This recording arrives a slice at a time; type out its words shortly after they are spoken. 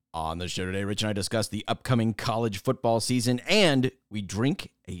On the show today, Rich and I discuss the upcoming college football season, and we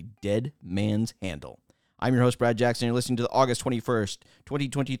drink a dead man's handle. I'm your host, Brad Jackson. You're listening to the August 21st,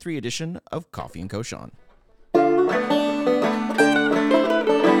 2023 edition of Coffee & Koshan.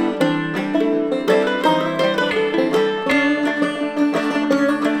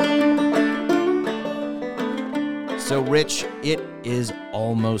 So, Rich, it is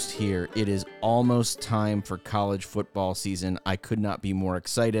almost here. It is almost time for college football season. I could not be more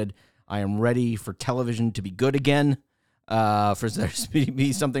excited. I am ready for television to be good again, for there to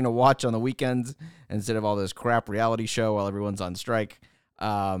be something to watch on the weekends instead of all this crap reality show while everyone's on strike.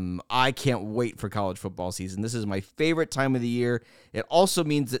 I can't wait for college football season. This is my favorite time of the year. It also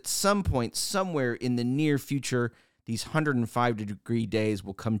means at some point, somewhere in the near future, these 105-degree days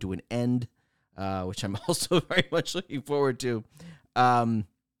will come to an end. Which I'm also very much looking forward to.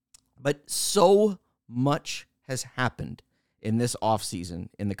 But so much has happened in this offseason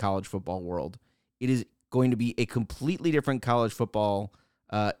in the college football world. It is going to be a completely different college football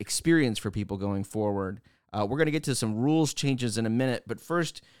experience for people going forward. We're going to get to some rules changes in a minute, but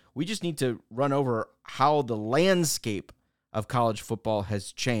first, we just need to run over how the landscape of college football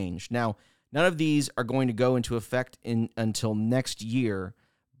has changed. Now, none of these are going to go into effect until next year,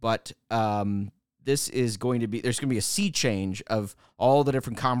 but this is going to be, there's going to be a sea change of all the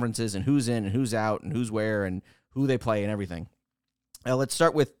different conferences and who's in and who's out and who's where and who they play and everything. Let's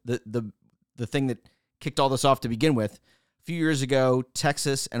start with the thing that kicked all this off to begin with. A few years ago,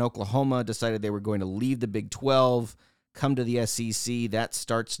 Texas and Oklahoma decided they were going to leave the Big 12, come to the SEC. That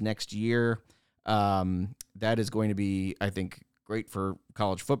starts next year. That is going to be, I think, great for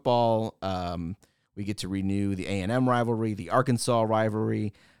college football. We get to renew the A&M rivalry, the Arkansas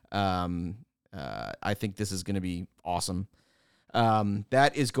rivalry. I think this is going to be awesome.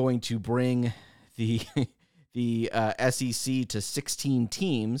 That is going to bring the SEC to 16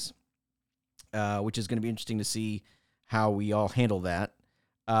 teams, which is going to be interesting to see how we all handle that.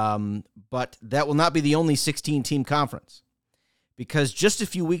 But that will not be the only 16-team conference, because just a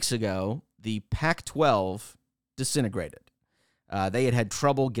few weeks ago, the Pac-12 disintegrated. They had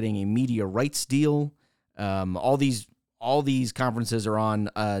trouble getting a media rights deal. All these conferences are on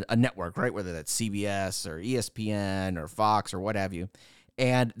a network, right? Whether that's CBS or ESPN or Fox or what have you.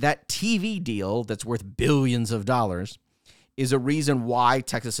 And that TV deal that's worth billions of dollars is a reason why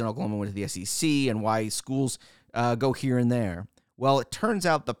Texas and Oklahoma went to the SEC and why schools go here and there. Well, it turns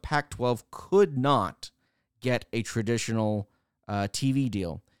out the Pac-12 could not get a traditional TV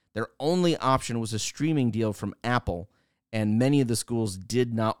deal. Their only option was a streaming deal from Apple, and many of the schools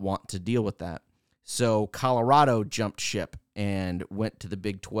did not want to deal with that. So Colorado jumped ship and went to the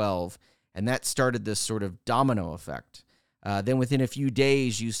Big 12, and that started this sort of domino effect. Then within a few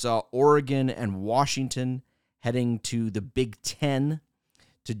days, you saw Oregon and Washington heading to the Big 10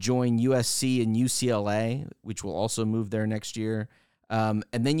 to join USC and UCLA, which will also move there next year. And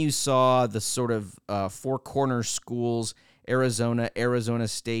then you saw the sort of four corner schools, Arizona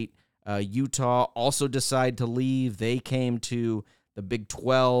State, Utah also decide to leave. They came to the Big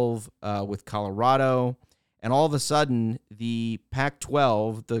 12 with Colorado, and all of a sudden, the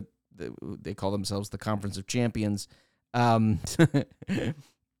Pac-12, they call themselves the Conference of Champions, has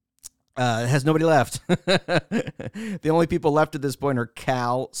nobody left. The only people left at this point are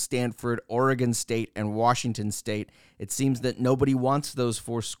Cal, Stanford, Oregon State, and Washington State. It seems that nobody wants those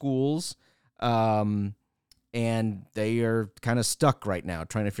four schools, and they are kind of stuck right now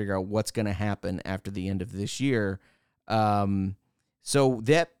trying to figure out what's going to happen after the end of this year. So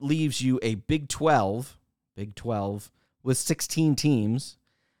that leaves you a Big 12 with 16 teams,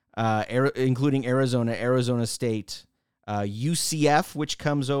 including Arizona State, UCF, which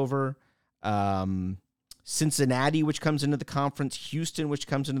comes over, Cincinnati, which comes into the conference, Houston, which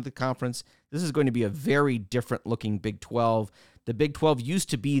comes into the conference. This is going to be a very different looking Big 12. The Big 12 used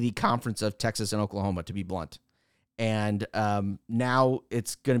to be the conference of Texas and Oklahoma, to be blunt. And now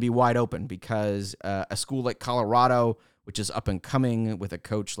it's going to be wide open because a school like Colorado, which is up and coming with a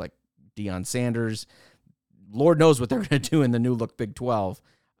coach like Deion Sanders, Lord knows what they're going to do in the new look Big 12.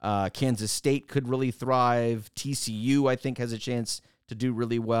 Kansas State could really thrive. TCU, I think, has a chance to do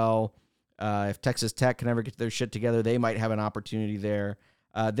really well. If Texas Tech can ever get their shit together, they might have an opportunity there.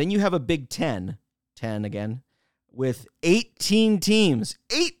 Then you have a Big 10 again, with 18 teams.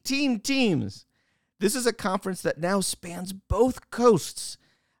 18 teams. This is a conference that now spans both coasts.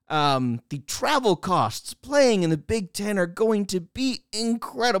 The travel costs playing in the Big Ten are going to be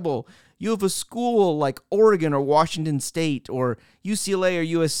incredible. You have a school like Oregon or Washington State or UCLA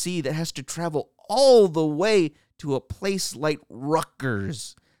or USC that has to travel all the way to a place like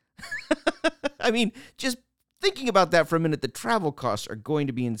Rutgers. I mean, just thinking about that for a minute, the travel costs are going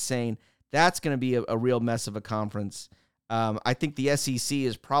to be insane. That's going to be a real mess of a conference. I think the SEC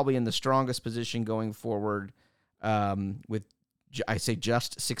is probably in the strongest position going forward with, I say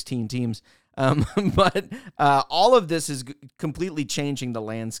just 16 teams. But all of this is completely changing the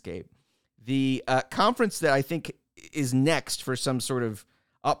landscape. The conference that I think is next for some sort of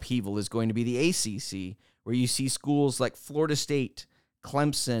upheaval is going to be the ACC, where you see schools like Florida State,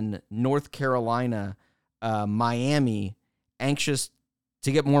 Clemson, North Carolina, Miami, anxious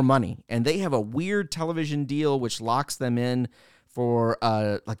to get more money. And they have a weird television deal which locks them in for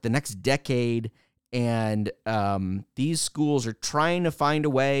like the next decade. And these schools are trying to find a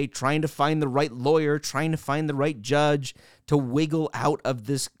way, trying to find the right lawyer, trying to find the right judge to wiggle out of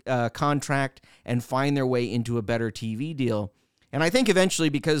this contract and find their way into a better TV deal. And I think eventually,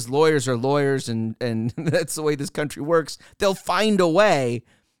 because lawyers are lawyers and that's the way this country works, they'll find a way.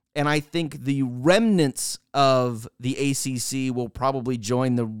 And I think the remnants of the ACC will probably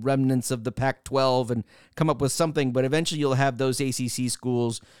join the remnants of the Pac-12 and come up with something. But eventually you'll have those ACC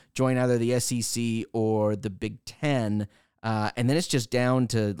schools join either the SEC or the Big Ten. And then it's just down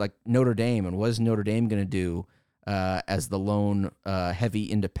to like Notre Dame. And what is Notre Dame going to do as the lone heavy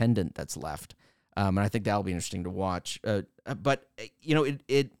independent that's left? And I think that'll be interesting to watch. But, you know,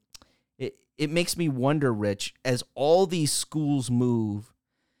 it makes me wonder, Rich, as all these schools move.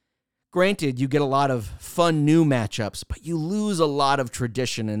 Granted, you get a lot of fun new matchups, but you lose a lot of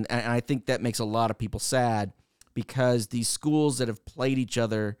tradition, and I think that makes a lot of people sad because these schools that have played each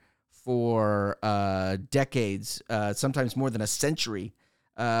other for decades, sometimes more than a century,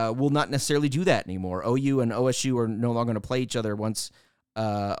 will not necessarily do that anymore. OU and OSU are no longer going to play each other once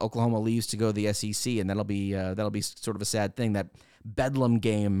Oklahoma leaves to go to the SEC, and that'll be sort of a sad thing. That Bedlam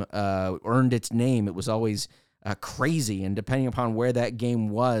game earned its name. It was always crazy, and depending upon where that game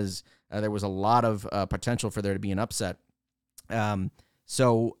was, there was a lot of potential for there to be an upset.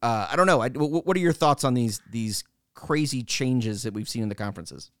 So I don't know. What are your thoughts on these crazy changes that we've seen in the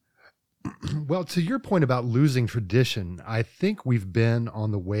conferences? Well, to your point about losing tradition, I think we've been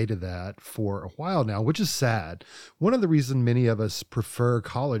on the way to that for a while now, which is sad. One of the reasons many of us prefer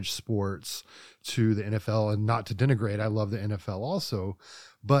college sports to the NFL, and not to denigrate, I love the NFL also,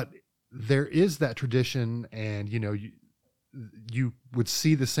 but there is that tradition, and you would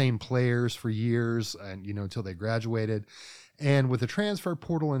see the same players for years and until they graduated. And with the transfer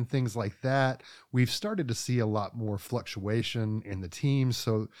portal and things like that, we've started to see a lot more fluctuation in the teams.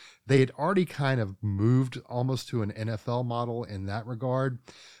 So they had already kind of moved almost to an NFL model in that regard.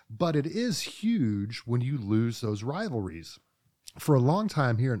 But it is huge when you lose those rivalries. For a long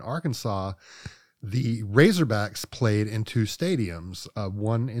time here in Arkansas, the Razorbacks played in two stadiums,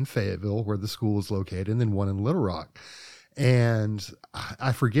 one in Fayetteville, where the school is located, and then one in Little Rock. And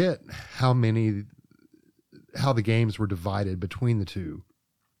I forget how the games were divided between the two.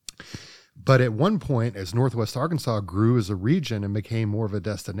 But at one point, as Northwest Arkansas grew as a region and became more of a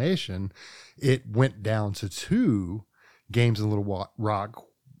destination, it went down to 2 games in Little Rock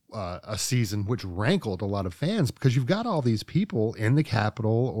a season, which rankled a lot of fans because you've got all these people in the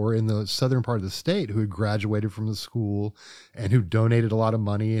capital or in the southern part of the state who had graduated from the school and who donated a lot of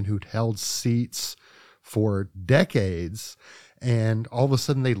money and who'd held seats for decades. And all of a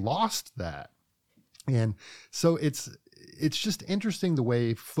sudden they lost that. And so it's just interesting the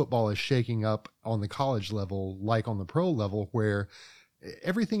way football is shaking up on the college level, like on the pro level, where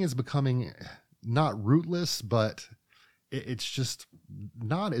everything is becoming not rootless, but it's just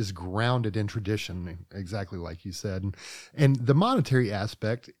not as grounded in tradition, exactly like you said. And the monetary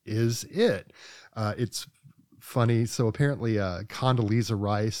aspect is it. It's funny. So apparently Condoleezza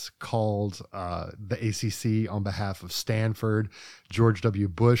Rice called the ACC on behalf of Stanford. George W.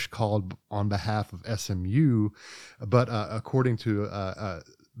 Bush called on behalf of SMU. But according to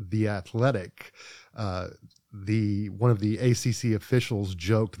The Athletic, one of the ACC officials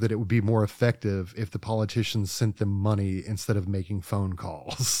joked that it would be more effective if the politicians sent them money instead of making phone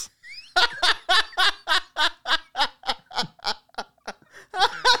calls.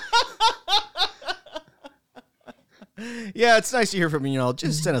 Yeah, it's nice to hear from you all.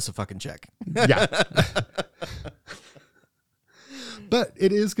 Just send us a fucking check. Yeah. But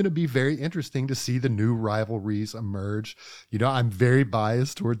it is going to be very interesting to see the new rivalries emerge. I'm very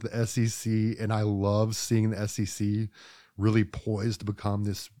biased toward the SEC, and I love seeing the SEC really poised to become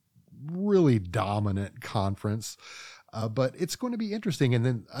this really dominant conference. But it's going to be interesting. And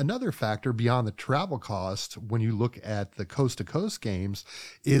then another factor beyond the travel cost, when you look at the coast-to-coast games,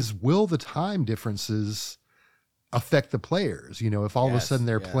 is will the time differences affect the players? If all of a sudden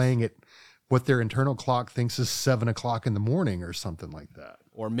they're playing at what their internal clock thinks is 7:00 in the morning or something like that,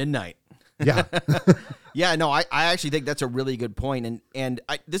 or midnight. Yeah. Yeah, no, I actually think that's a really good point. And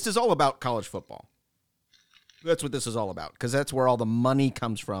this is all about college football. That's what this is all about, because that's where all the money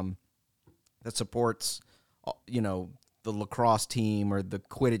comes from that supports, the lacrosse team or the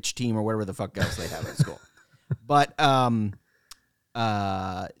Quidditch team or whatever the fuck else they have at school. But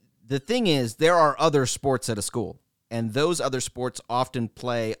the thing is, there are other sports at a school, and those other sports often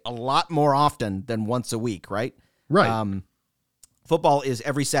play a lot more often than once a week, right? Right. Football is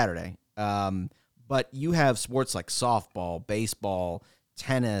every Saturday. But you have sports like softball, baseball,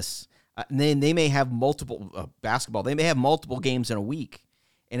 tennis, and then they may have multiple basketball. They may have multiple games in a week.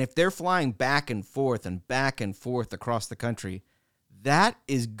 And if they're flying back and forth across the country, that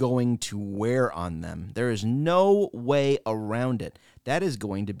is going to wear on them. There is no way around it. That is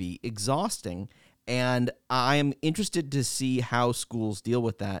going to be exhausting. And I'm interested to see how schools deal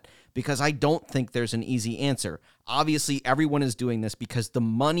with that, because I don't think there's an easy answer. Obviously, everyone is doing this because the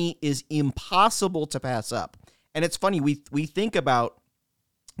money is impossible to pass up. And it's funny, we think about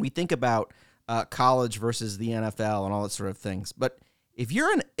college versus the NFL and all that sort of things. But if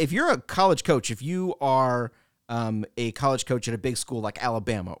you're a college coach, if you are a college coach at a big school like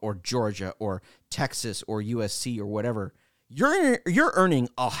Alabama or Georgia or Texas or USC or whatever, you're earning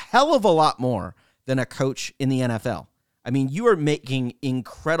a hell of a lot more than a coach in the NFL. I mean, you are making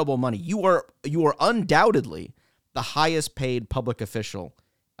incredible money. You are undoubtedly the highest paid public official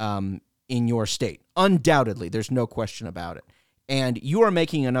in your state. Undoubtedly, there's no question about it. And you are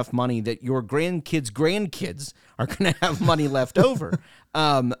making enough money that your grandkids are going to have money left over.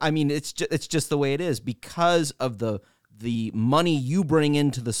 I mean, it's just the way it is, because of the money you bring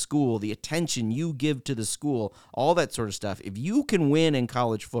into the school, the attention you give to the school, all that sort of stuff. If you can win in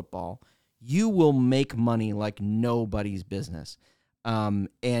college football, you will make money like nobody's business.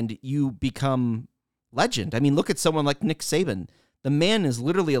 And you become legend. I mean, look at someone like Nick Saban. The man is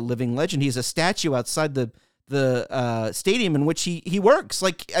literally a living legend. He's a statue outside the stadium in which he works.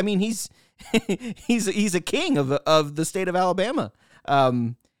 Like, I mean, he's a king of the state of Alabama.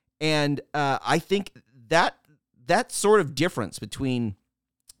 And I think that sort of difference between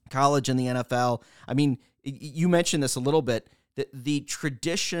college and the NFL, I mean, you mentioned this a little bit, the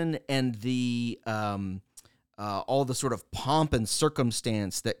tradition and the all the sort of pomp and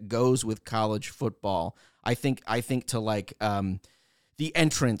circumstance that goes with college football. I think to like the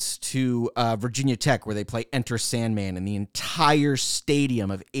entrance to Virginia Tech, where they play Enter Sandman, and the entire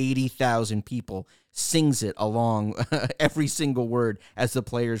stadium of 80,000 people sings it along every single word as the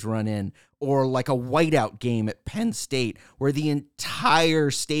players run in, or like a whiteout game at Penn State, where the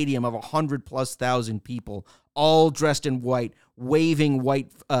entire stadium of 100,000+ people, all dressed in white, waving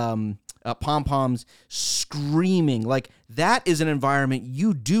white pom-poms, screaming. Like, that is an environment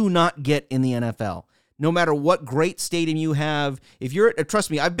you do not get in the NFL. No matter what great stadium you have, if you're,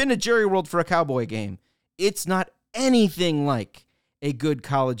 trust me, I've been to Jerry World for a Cowboy game. It's not anything like a good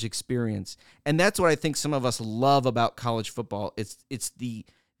college experience. And that's what I think some of us love about college football. It's the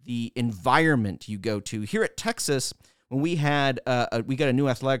environment you go to. Here at Texas, when we got a new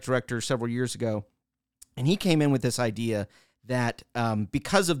athletic director several years ago, and he came in with this idea that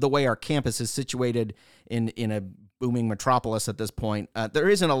because of the way our campus is situated in a booming metropolis at this point, there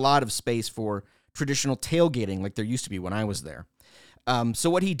isn't a lot of space for traditional tailgating like there used to be when I was there. So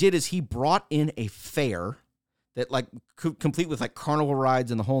what he did is he brought in a fair that like complete with like carnival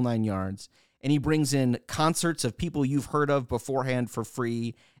rides and the whole 9 yards. And he brings in concerts of people you've heard of beforehand for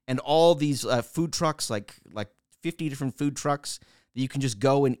free, and all these food trucks, like 50 different food trucks that you can just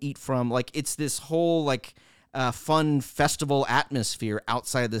go and eat from. Like, it's this whole like fun festival atmosphere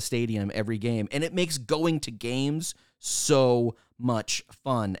outside the stadium every game. And it makes going to games so much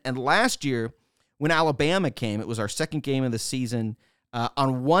fun. And last year, when Alabama came, it was our second game of the season.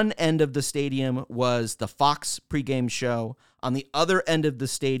 On one end of the stadium was the Fox pregame show. On the other end of the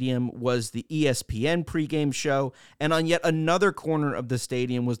stadium was the ESPN pregame show. And on yet another corner of the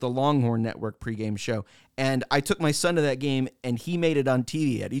stadium was the Longhorn Network pregame show. And I took my son to that game, and he made it on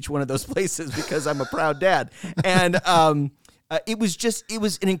TV at each one of those places because I'm a proud dad. And it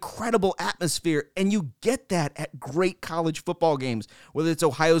was an incredible atmosphere, and you get that at great college football games, whether it's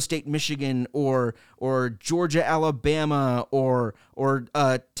Ohio State, Michigan, or Georgia, Alabama, or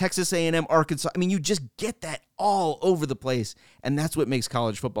Texas A&M, Arkansas. I mean, you just get that all over the place, and that's what makes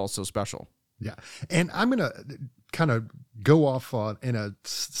college football so special. Yeah, and I'm gonna kind of go off on a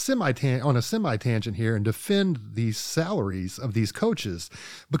semi tangent here and defend the salaries of these coaches,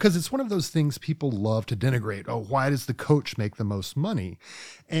 because it's one of those things people love to denigrate. Oh, why does the coach make the most money?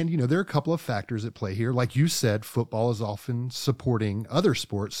 And there are a couple of factors at play here. Like you said, football is often supporting other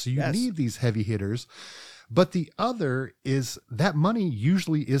sports, so you Yes. need these heavy hitters. But the other is that money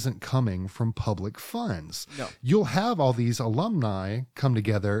usually isn't coming from public funds. No. You'll have all these alumni come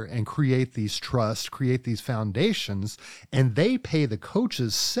together and create these trusts, create these foundations, and they pay the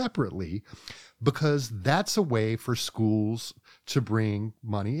coaches separately because that's a way for schools to bring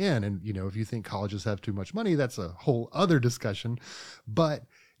money in. And, if you think colleges have too much money, that's a whole other discussion. But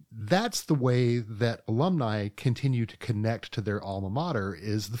that's the way that alumni continue to connect to their alma mater,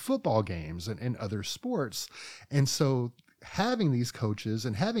 is the football games and other sports. And so having these coaches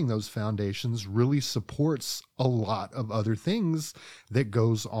and having those foundations really supports a lot of other things that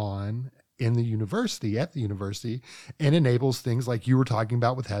goes on in the university, at the university, and enables things like you were talking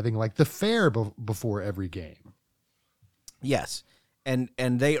about with having like the fair before every game. Yes. And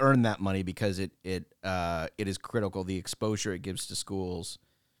they earn that money because it is critical. The exposure it gives to schools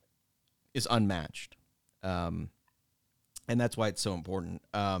is unmatched. And that's why it's so important.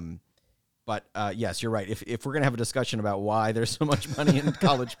 But yes, you're right. If we're going to have a discussion about why there's so much money in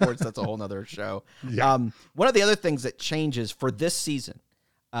college sports, that's a whole nother show. Yeah. One of the other things that changes for this season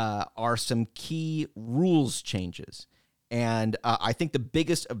are some key rules changes. And I think the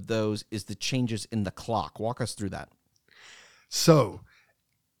biggest of those is the changes in the clock. Walk us through that. So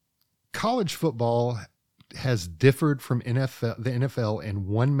college football has differed from the NFL in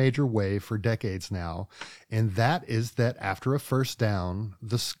one major way for decades now, and that is that after a first down,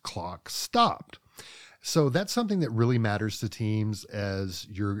 the clock stopped. So that's something that really matters to teams as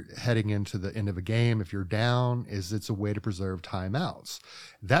you're heading into the end of a game. If you're down, it's a way to preserve timeouts.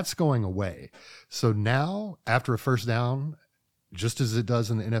 That's going away. So now, after a first down, just as it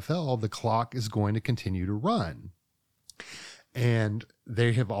does in the NFL, the clock is going to continue to run. And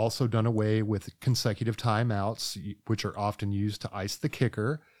they have also done away with consecutive timeouts, which are often used to ice the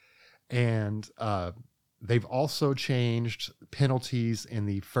kicker. And they've also changed penalties in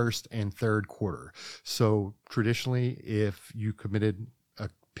the first and third quarter. So traditionally, if you committed a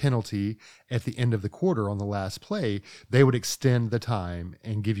penalty at the end of the quarter on the last play, they would extend the time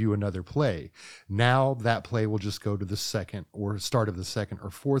and give you another play. Now that play will just go to the second or start of the second or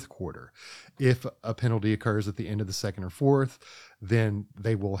fourth quarter. If a penalty occurs at the end of the second or fourth, then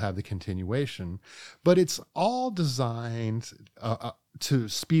they will have the continuation. But it's all designed to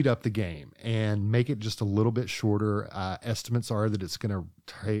speed up the game and make it just a little bit shorter. Estimates are that it's going to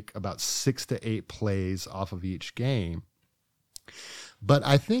take about 6 to 8 plays off of each game. But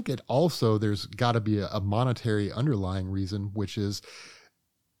I think there's got to be a monetary underlying reason, which is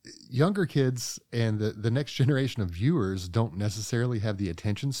younger kids and the next generation of viewers don't necessarily have the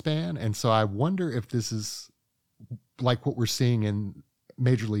attention span. And so I wonder if this is like what we're seeing in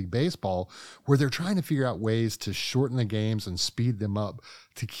Major League Baseball, where they're trying to figure out ways to shorten the games and speed them up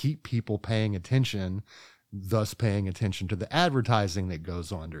to keep people paying attention, thus paying attention to the advertising that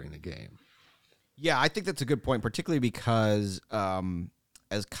goes on during the game. Yeah, I think that's a good point, particularly because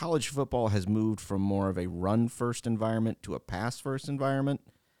as college football has moved from more of a run-first environment to a pass-first environment,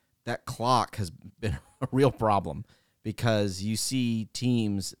 that clock has been a real problem because you see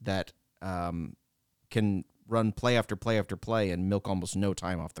teams that can run play after play after play and milk almost no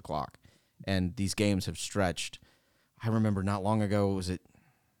time off the clock. And these games have stretched. I remember not long ago, was it,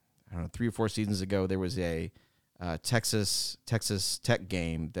 3 or 4 seasons ago, there was a Texas Tech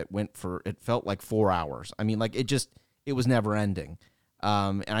game that went for, it felt like 4 hours. I mean, like it was never ending.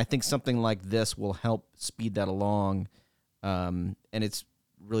 And I think something like this will help speed that along. And it's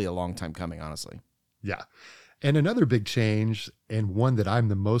really a long time coming, honestly. Yeah. And another big change, and one that I'm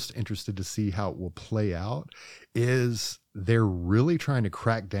the most interested to see how it will play out, is they're really trying to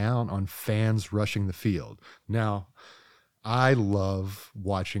crack down on fans rushing the field. Now, I love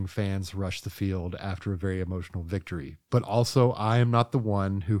watching fans rush the field after a very emotional victory, but also I am not the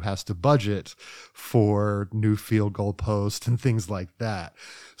one who has to budget for new field goal posts and things like that.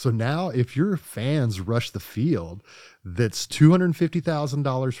 So now if your fans rush the field, that's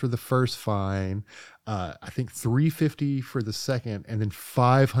 $250,000 for the first fine, I think $350 for the second, and then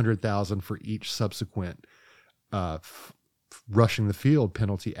 $500,000 for each subsequent rushing the field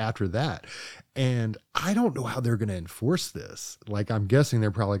penalty after that. And I don't know how they're going to enforce this. Like, I'm guessing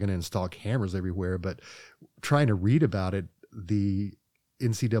they're probably going to install cameras everywhere, but trying to read about it, the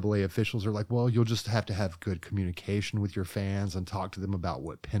NCAA officials are like, well, you'll just have to have good communication with your fans and talk to them about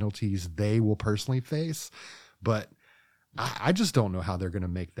what penalties they will personally face. But I just don't know how they're going to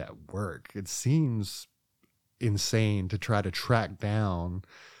make that work. It seems insane to try to track down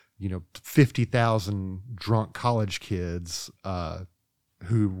 50,000 drunk college kids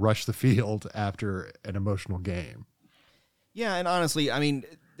who rush the field after an emotional game. Yeah, and honestly, I mean,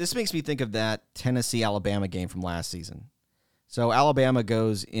 this makes me think of that Tennessee-Alabama game from last season. So Alabama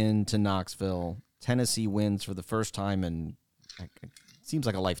goes into Knoxville Tennessee wins for the first time in, it seems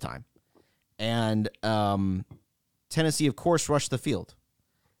like a lifetime. And Tennessee, of course, rushed the field.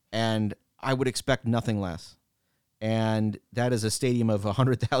 And I would expect nothing less. And that is a stadium of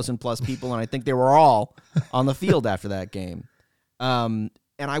 100,000 plus people, and I think they were all on the field after that game. And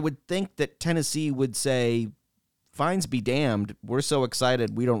I would think that Tennessee would say, fines be damned, we're so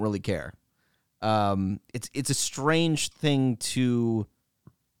excited, we don't really care. It's a strange thing to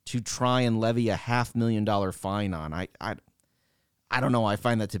try and levy a $500,000 fine on. I don't know, I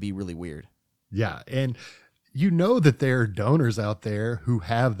find that to be really weird. Yeah, and you know that there are donors out there who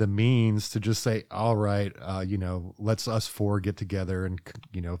have the means to just say, all right, let's us four get together and,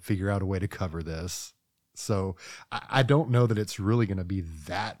 figure out a way to cover this. So I don't know that it's really going to be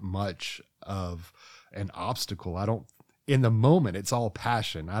that much of an obstacle. In the moment, it's all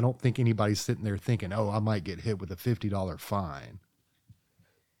passion. I don't think anybody's sitting there thinking, oh, I might get hit with a $50 fine.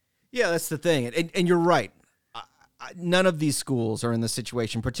 Yeah, that's the thing. And you're right. None of these schools are in the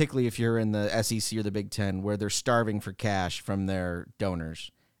situation, particularly if you're in the SEC or the Big Ten, where they're starving for cash from their donors.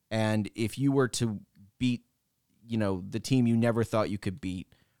 And if you were to beat, the team you never thought you could beat,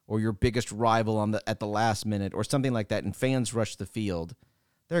 or your biggest rival at the last minute, or something like that, and fans rush the field,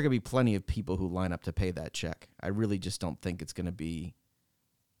 there are going to be plenty of people who line up to pay that check. I really just don't think it's going to be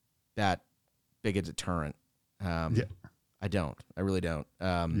that big a deterrent. Yeah. I don't. I really don't.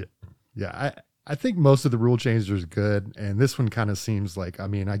 Yeah. I think most of the rule changes are good, and this one kind of seems like,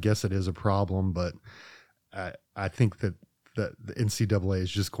 I guess it is a problem, but I think that the NCAA is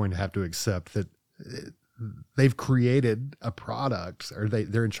just going to have to accept that they've created a product, or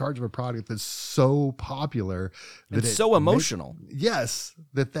they're in charge of a product that's so popular that it's so emotional. Yes,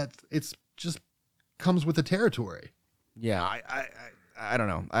 that it's just comes with the territory. Yeah, I don't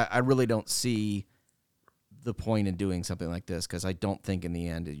know. I really don't see the point in doing something like this, because I don't think in the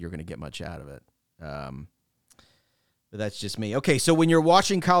end you're going to get much out of it. But that's just me. Okay, so when you're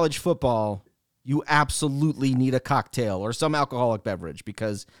watching college football, you absolutely need a cocktail or some alcoholic beverage,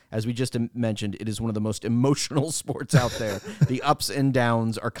 because, as we just mentioned, it is one of the most emotional sports out there. The ups and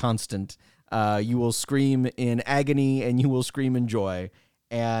downs are constant. You will scream in agony and you will scream in joy.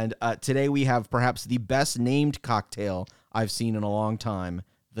 And today we have perhaps the best named cocktail I've seen in a long time,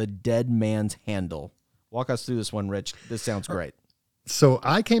 the Dead Man's Handle. Walk us through this one, Rich. This sounds great. So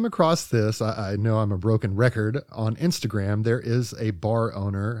I came across this. I know I'm a broken record. On Instagram, there is a bar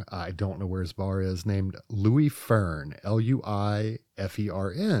owner, I don't know where his bar is, named Louis Fern,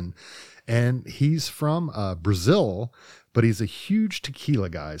 Luifern. And he's from Brazil, but he's a huge tequila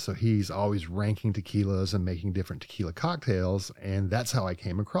guy. So he's always ranking tequilas and making different tequila cocktails. And that's how I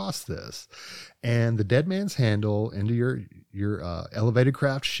came across this. And the Dead Man's Handle into your elevated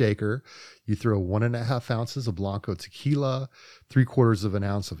craft shaker. You throw 1.5 ounces of Blanco tequila, 3/4 of an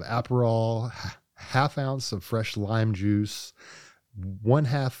ounce of Aperol, 1/2 ounce of fresh lime juice,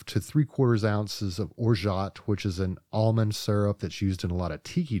 1/2 to 3/4 ounces of orgeat, which is an almond syrup that's used in a lot of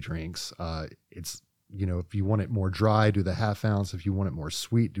tiki drinks. It's, if you want it more dry, do the 1/2 ounce. If you want it more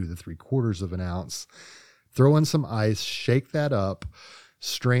sweet, do the 3/4 of an ounce. Throw in some ice, shake that up,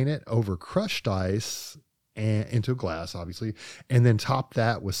 strain it over crushed ice and into a glass, obviously, and then top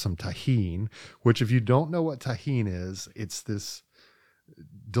that with some tahine, which, if you don't know what tahine is, it's this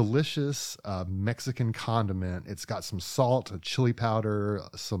delicious Mexican condiment. It's got some salt, a chili powder,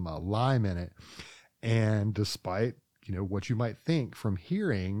 some lime in it. And despite, what you might think from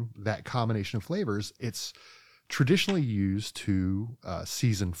hearing that combination of flavors, it's traditionally used to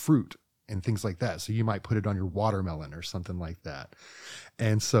season fruit and things like that. So you might put it on your watermelon or something like that.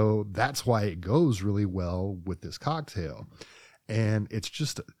 And so that's why it goes really well with this cocktail. And it's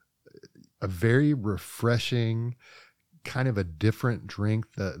just a very refreshing, kind of a different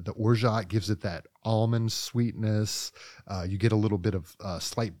drink. The orgeat gives it that almond sweetness. You get a little bit of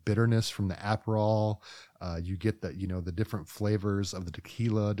slight bitterness from the Aperol. You get the different flavors of the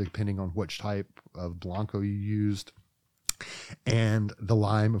tequila, depending on which type of Blanco you used. And the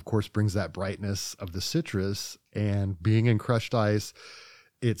lime, of course, brings that brightness of the citrus. And being in crushed ice,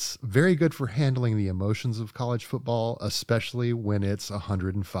 it's very good for handling the emotions of college football, especially when it's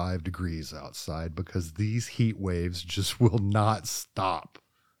 105 degrees outside, because these heat waves just will not stop.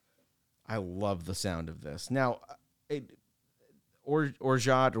 I love the sound of this. Now,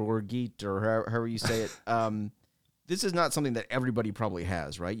 orgeat or orgeat, or however you say it, this is not something that everybody probably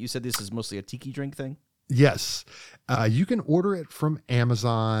has, right? You said this is mostly a tiki drink thing? Yes. You can order it from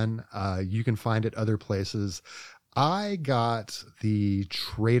Amazon. You can find it other places. I got the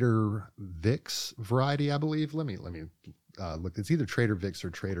Trader Vic's variety, I believe. Let me look. It's either Trader Vic's or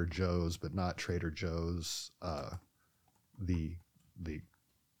Trader Joe's, but not Trader Joe's. The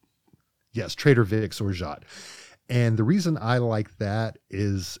Yes, Trader Vic's Orgeat. And the reason I like that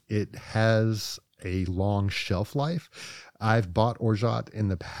is it has a long shelf life. I've bought Orgeat in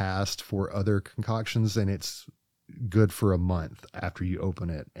the past for other concoctions, and it's good for a month after you open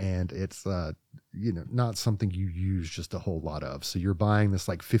it. And it's, not something you use just a whole lot of. So you're buying this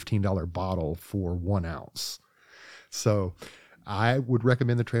like $15 bottle for 1 ounce. So I would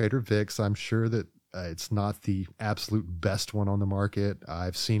recommend the Trader Vic's. I'm sure that it's not the absolute best one on the market.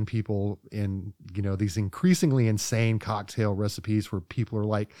 I've seen people in, these increasingly insane cocktail recipes where people are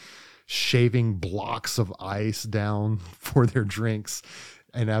like shaving blocks of ice down for their drinks.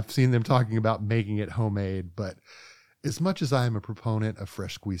 And I've seen them talking about making it homemade. But as much as I am a proponent of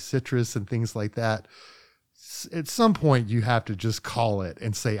fresh squeezed citrus and things like that, at some point you have to just call it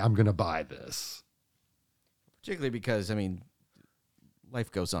and say, I'm going to buy this. Particularly because,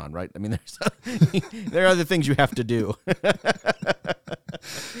 life goes on, right? There are other things you have to do.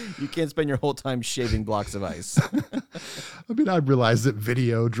 You can't spend your whole time shaving blocks of ice. I realize that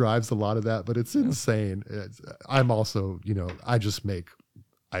video drives a lot of that, but it's insane. I'm also, I just make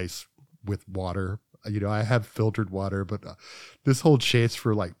ice with water. I have filtered water, but this whole chase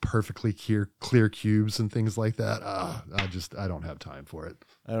for like perfectly clear cubes and things like that, I don't have time for it.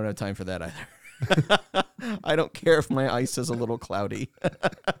 I don't have time for that either. I don't care if my ice is a little cloudy.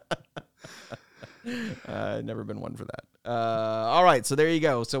 Never been one for that. All right, so there you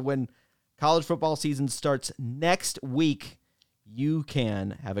go. So when college football season starts next week, you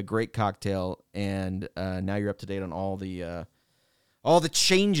can have a great cocktail, and now you're up to date on all the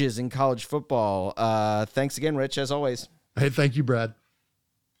changes in college football. Thanks again, Rich, as always. Hey, thank you, Brad.